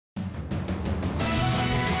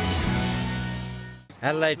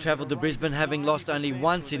Adelaide travelled to Brisbane having lost only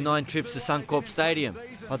once in 9 trips to Suncorp Stadium,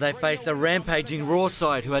 but they faced a rampaging Raw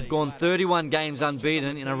side who had gone 31 games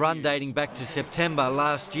unbeaten in a run dating back to September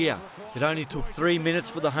last year. It only took 3 minutes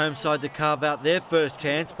for the home side to carve out their first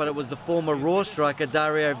chance, but it was the former Raw striker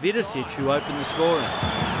Dario Vidosic who opened the scoring.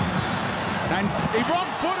 And he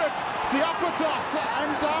wrong-footed Theokotos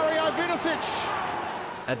and Dario Vidosic.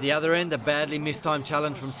 At the other end, a badly mistimed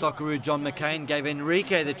challenge from Socceroo John McCain gave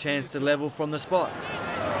Henrique the chance to level from the spot.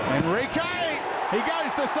 Henrique, he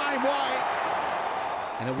goes the same way.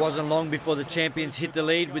 And it wasn't long before the champions hit the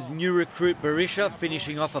lead with new recruit Berisha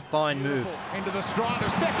finishing off a fine move. Into the stride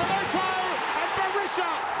of Stefanuto and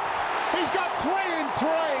Berisha. He's got 3 in 3.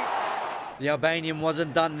 The Albanian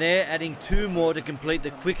wasn't done there, adding 2 more to complete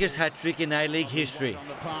the quickest hat-trick in A-League history. On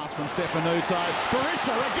the pass from Stefanuto.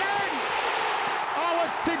 Berisha again.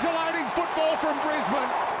 Scintillating football from Brisbane.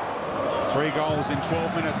 3 goals in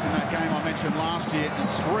 12 minutes in that game I mentioned last year, and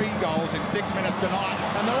 3 goals in 6 minutes tonight,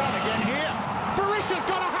 and they're on again here. Berisha's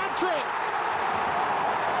got a hat-trick.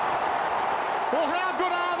 Well, how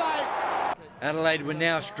good are they? Adelaide were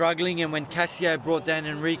now struggling, and when Cassio brought down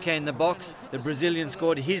Henrique in the box, the Brazilian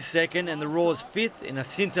scored his second and the Raw's 5th in a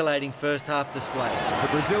scintillating first-half display. The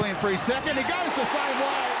Brazilian for his second, he goes the same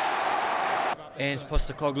way. Ange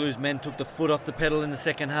Postecoglou's men took the foot off the pedal in the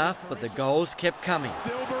second half, but the goals kept coming.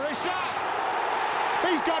 Still Berisha.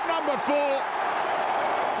 He's got number 4.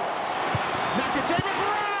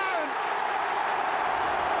 Nakajima-Farran.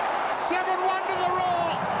 7-1 to the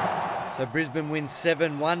Raw. So Brisbane wins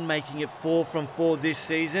 7-1, making it 4 from 4 this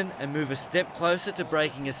season and move a step closer to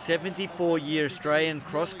breaking a 74-year Australian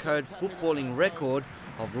cross-code footballing record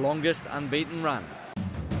of longest unbeaten run.